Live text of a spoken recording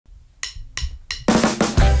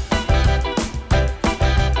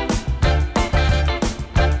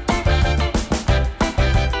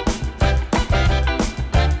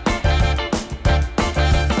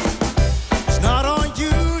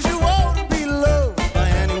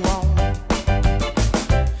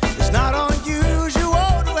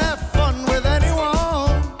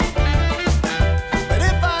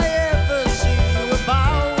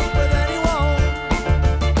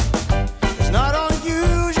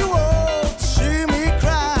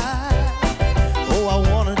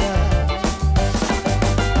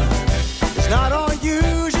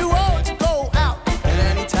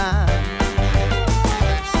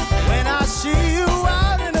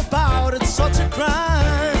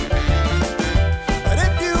crime. But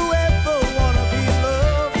if you ever wanna be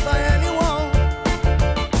loved by anyone,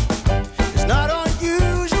 it's not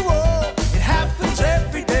unusual, it happens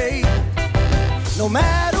every day. No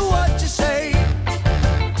matter what you say,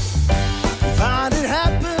 you find it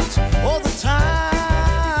happens all the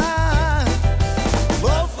time.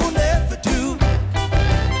 Love will never do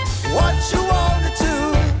what you want it to.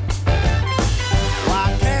 Why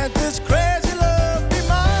can't this crazy love be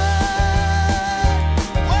mine?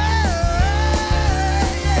 Well, yeah.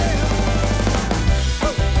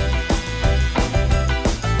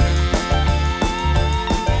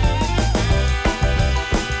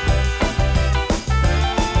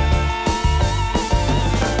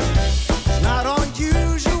 It's not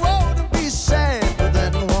unusual to be sad with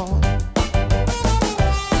anyone.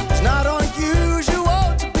 It's not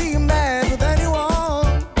unusual to be mad with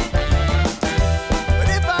anyone. But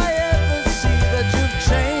if I ever see that you've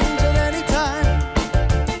changed at any time,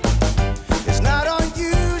 it's not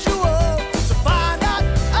unusual to find out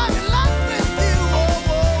I'm in love with you.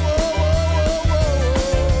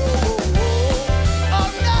 Oh,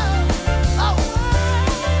 no. Oh.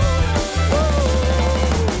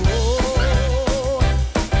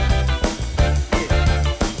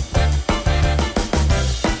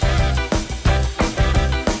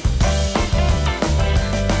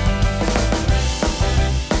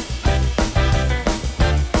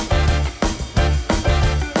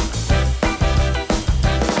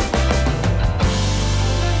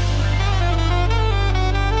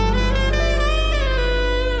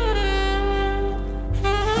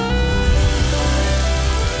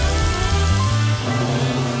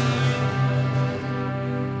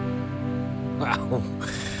 Wauw.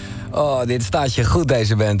 Oh, dit staat je goed,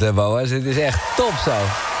 deze band, Boaz. Dit is echt top zo.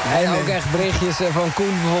 En ook echt berichtjes van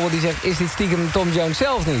Koen bijvoorbeeld, die zegt... is dit stiekem Tom Jones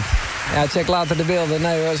zelf niet? Ja, check later de beelden.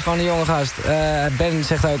 Nee, dat is gewoon een jonge gast. Ben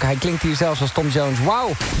zegt ook, hij klinkt hier zelfs als Tom Jones.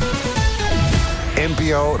 Wauw.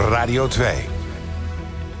 NPO Radio 2.